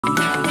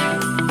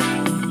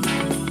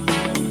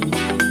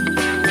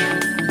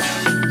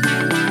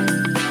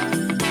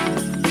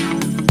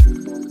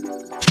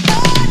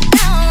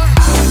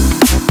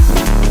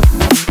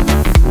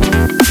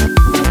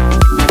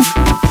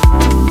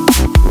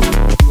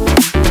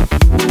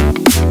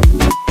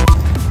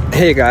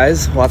Hey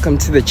guys, welcome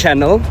to the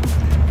channel.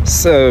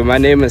 So my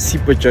name is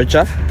Sipo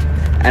Joja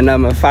and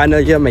I'm a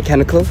final year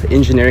mechanical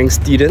engineering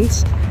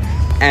student,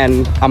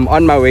 and I'm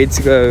on my way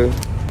to go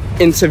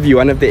interview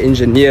one of the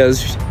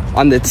engineers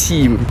on the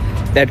team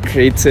that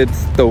created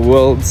the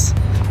world's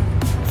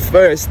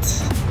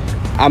first,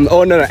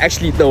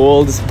 actually the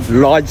world's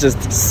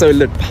largest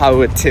solar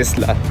powered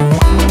Tesla.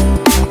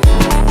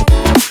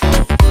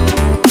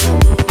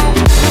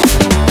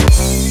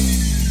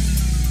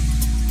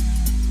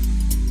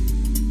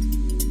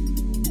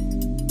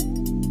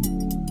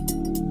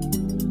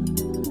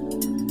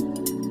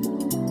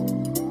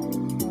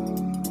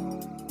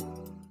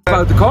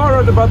 About the car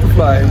or the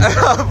butterfly?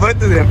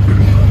 Both of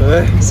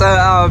them. So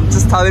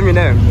just tell them your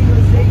name.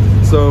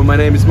 So my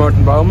name is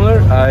Martin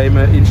Baumler. I'm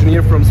an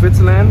engineer from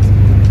Switzerland.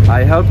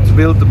 I helped to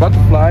build the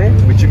butterfly,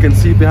 which you can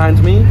see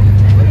behind me.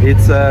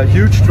 It's a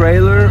huge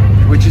trailer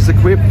which is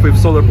equipped with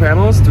solar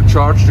panels to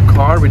charge the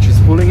car which is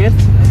pulling it.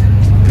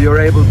 We are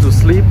able to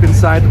sleep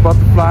inside the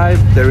butterfly.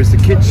 There is a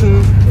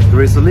kitchen,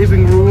 there is a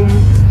living room,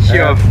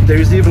 there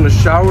is even a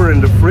shower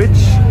in the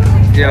fridge.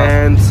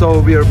 And so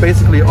we are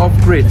basically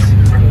off-grid.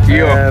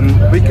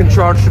 We can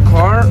charge the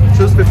car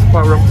just with the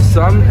power of the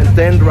sun and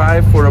then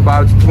drive for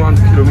about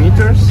 200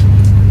 kilometers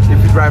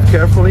if you drive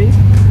carefully.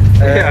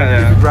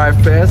 If you drive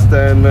fast,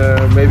 then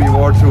maybe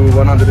more to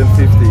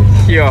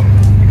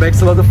 150.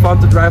 Makes a lot of fun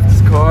to drive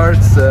this car.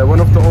 It's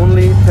one of the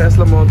only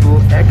Tesla Model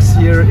X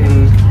here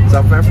in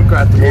South Africa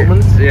at the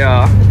moment.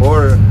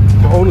 Or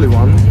the only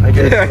one, I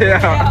guess.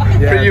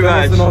 Pretty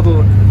much.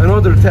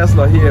 Another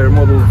Tesla here,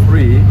 Model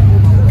 3.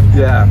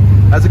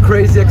 Has a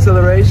crazy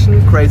acceleration,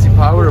 crazy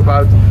power,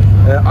 about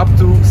up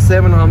to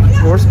 700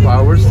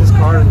 horsepower. This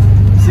car,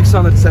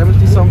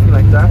 670 something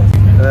like that,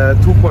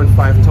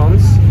 2.5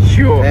 tons,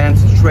 and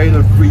the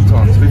trailer 3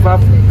 tons.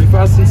 With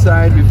us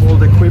inside, with all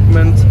the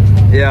equipment,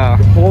 the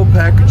whole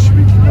package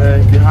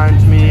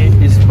behind me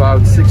is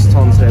about 6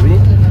 tons heavy.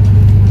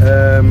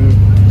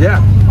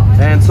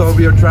 And so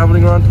we are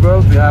traveling around the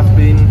world. We have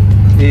been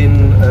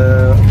in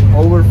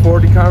over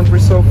 40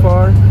 countries so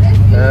far.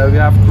 We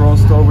have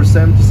crossed over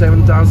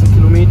 77,000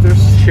 kilometers.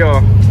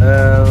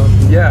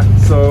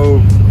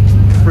 So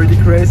pretty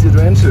crazy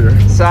adventure.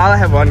 So I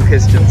have one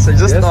question. So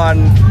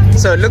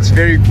so it looks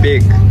very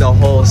big, the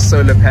whole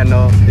solar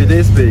panel. It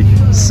is big.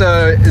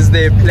 So is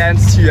there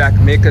plans to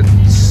make it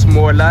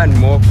smaller and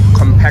more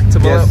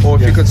compactable, or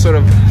if you could sort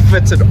of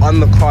fit it on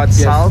the car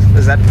itself?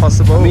 Is that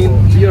possible? I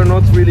mean, we are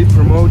not really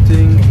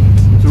promoting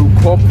to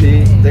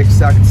copy the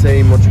exact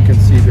same what you can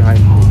see behind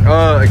me.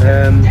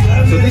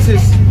 So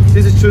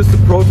this is just a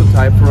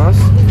prototype for us.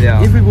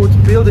 If we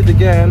would build it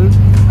again,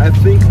 I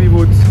think we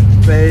would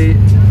pay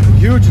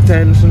huge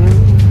attention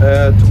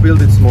to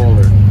build it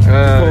smaller.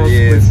 Because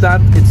with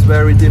that it's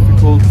very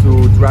difficult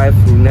to drive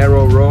through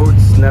narrow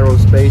roads, narrow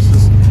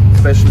spaces.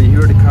 Especially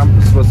here the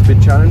campus was a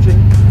bit challenging,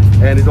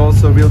 and it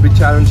also will be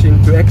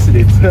challenging to exit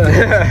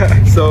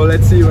it. So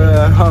let's see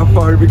how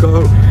far we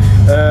go.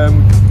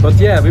 But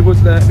yeah, we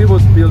would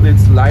build it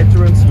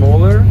lighter and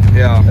smaller,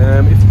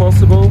 if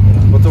possible.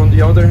 But on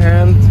the other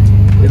hand,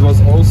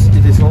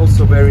 it is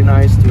also very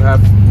nice to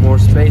have more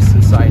space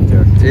inside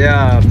there.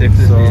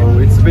 Definitely. So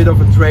it's a bit of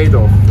a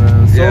trade-off.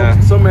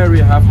 Somewhere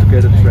you have to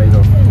get a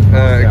trade-off.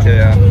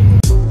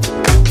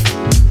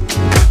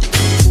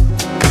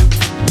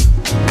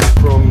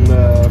 From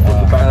the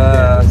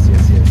back.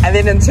 And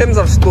then in terms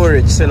of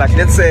storage, so like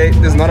let's say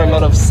there's not a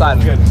lot of sun,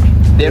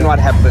 then what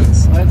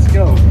happens? Let's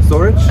go.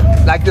 Storage?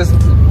 Like this,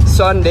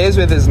 so on days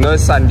where there's no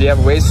sun, do you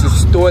have ways to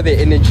store the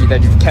energy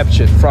that you've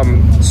captured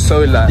from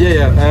solar?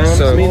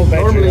 So I mean,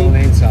 normally on the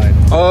inside.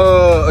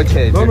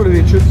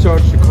 Normally we should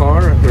charge the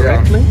car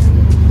directly,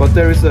 but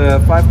there is a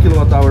 5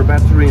 kilowatt-hour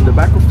battery in the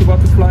back of the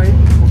butterfly,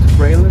 of the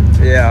trailer.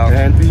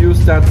 And we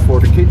use that for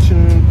the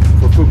kitchen,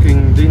 for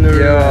cooking dinner,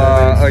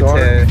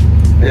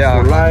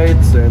 for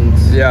lights and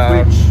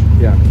fridge.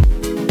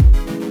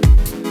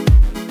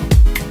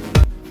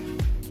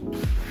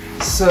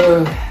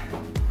 So,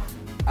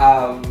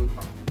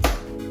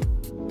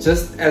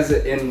 just as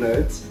an end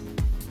note,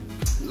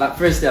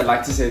 firstly I'd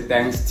like to say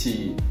thanks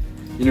to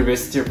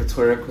University of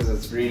Pretoria, because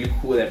it's really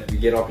cool that we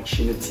get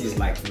opportunities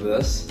like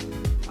this.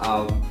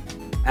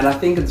 And I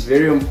think it's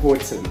very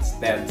important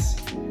that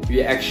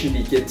we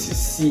actually get to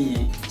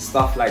see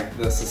stuff like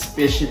this,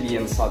 especially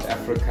in South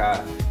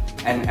Africa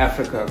and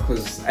Africa,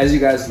 because as you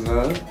guys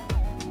know,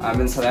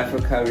 in South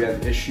Africa we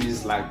have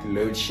issues like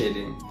load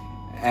shedding.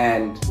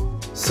 And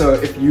so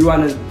if you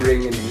want to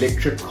bring an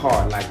electric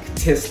car like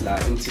Tesla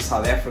into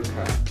South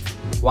Africa,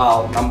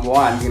 well, number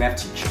one, you're going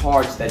to have to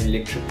charge that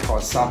electric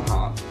car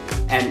somehow.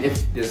 And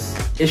if there's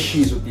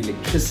issues with the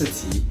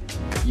electricity,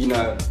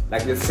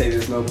 like let's say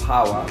there's no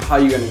power, how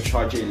are you going to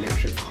charge your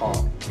electric car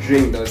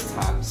during those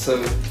times?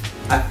 So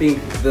I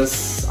think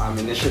this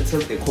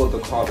initiative, they call the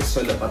car the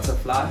Solar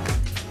Butterfly,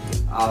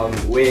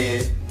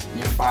 where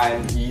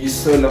you use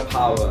solar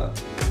power,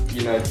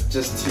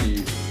 just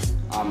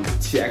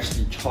to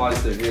actually charge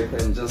the vehicle,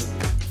 and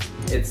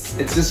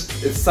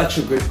it's such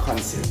a good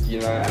concept,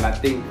 and I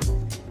think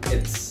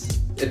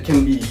it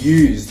can be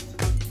used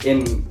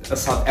in a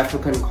South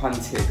African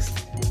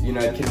context, you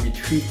know, it can be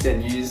tweaked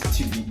and used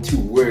to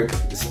work,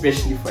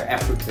 especially for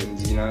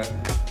Africans, you know,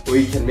 or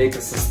you can make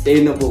a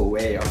sustainable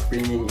way of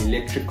bringing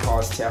electric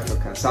cars to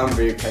Africa. So I'm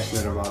very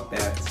passionate about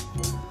that.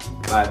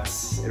 But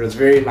it was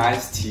very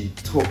nice to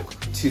talk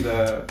to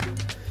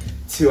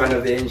one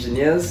of the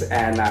engineers,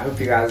 and I hope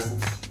you guys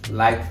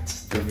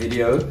liked the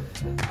video.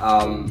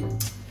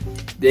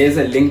 There's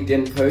a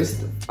LinkedIn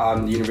post.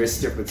 The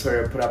University of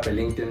Pretoria put up a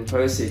LinkedIn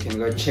post, so you can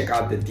go check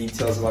out the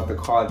details about the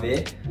car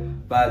there.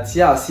 But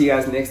yeah, I'll see you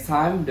guys next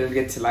time. Don't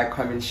forget to like,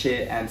 comment,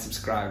 share, and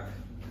subscribe.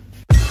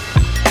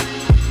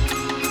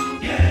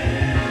 Yeah.